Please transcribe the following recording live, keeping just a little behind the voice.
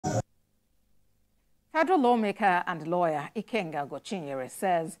Federal lawmaker and lawyer Ikenga Ugochinyere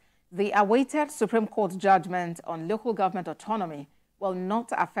says the awaited Supreme Court judgment on local government autonomy will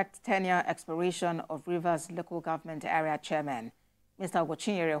not affect tenure expiration of Rivers Local Government Area Chairman. Mr.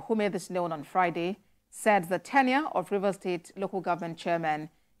 Ugochinyere, who made this known on Friday, said the tenure of Rivers State Local Government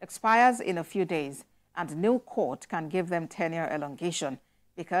Chairman expires in a few days and no court can give them tenure elongation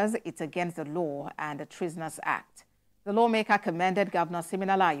because it's against the law and the Treasonous Act. The lawmaker commended Governor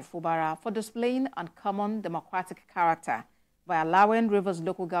Siminalayi Fubara for displaying uncommon democratic character by allowing Rivers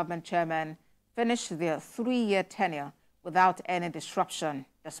Local Government Chairman finish their 3-year tenure without any disruption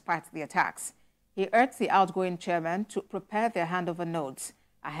despite the attacks. He urged the outgoing chairman to prepare their handover notes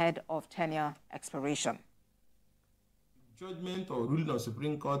ahead of tenure expiration. Judgment or ruling of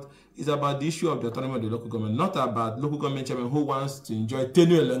Supreme Court is about the issue of the autonomy of the local government, not about local government chairman who wants to enjoy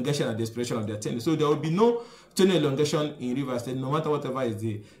tenure elongation at the expiration of their tenure. So there will be no tenure elongation in Rivers State, no matter whatever is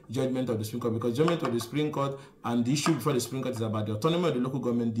the judgment of the Supreme Court, because judgment of the Supreme Court and the issue before the Supreme Court is about the autonomy of the local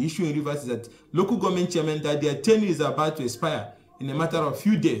government. The issue in Rivers is that local government chairman, that their tenure is about to expire in a matter of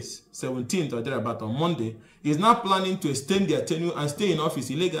few days, 17th or thereabout on Monday, is now planning to extend their tenure and stay in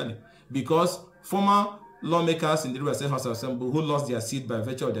office illegally because former lawmakers in the Rivers State House of Assembly who lost their seat by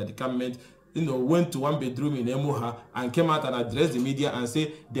virtue of their decampment, went to one bedroom in Emoha and came out and addressed the media and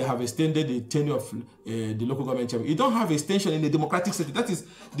said they have extended the tenure of the local government chairman. You don't have extension in a democratic setting. That is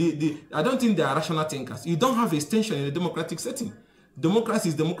I don't think they are rational thinkers. You don't have extension in a democratic setting. Democracy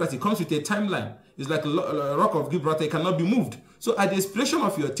is democracy. It comes with a timeline. It's like a rock of Gibraltar. It cannot be moved. So at the expiration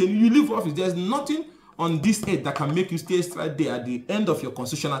of your tenure, you leave office. There's nothing on this earth that can make you stay right there at the end of your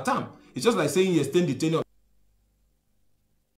constitutional term. It's just like saying you extend the tenure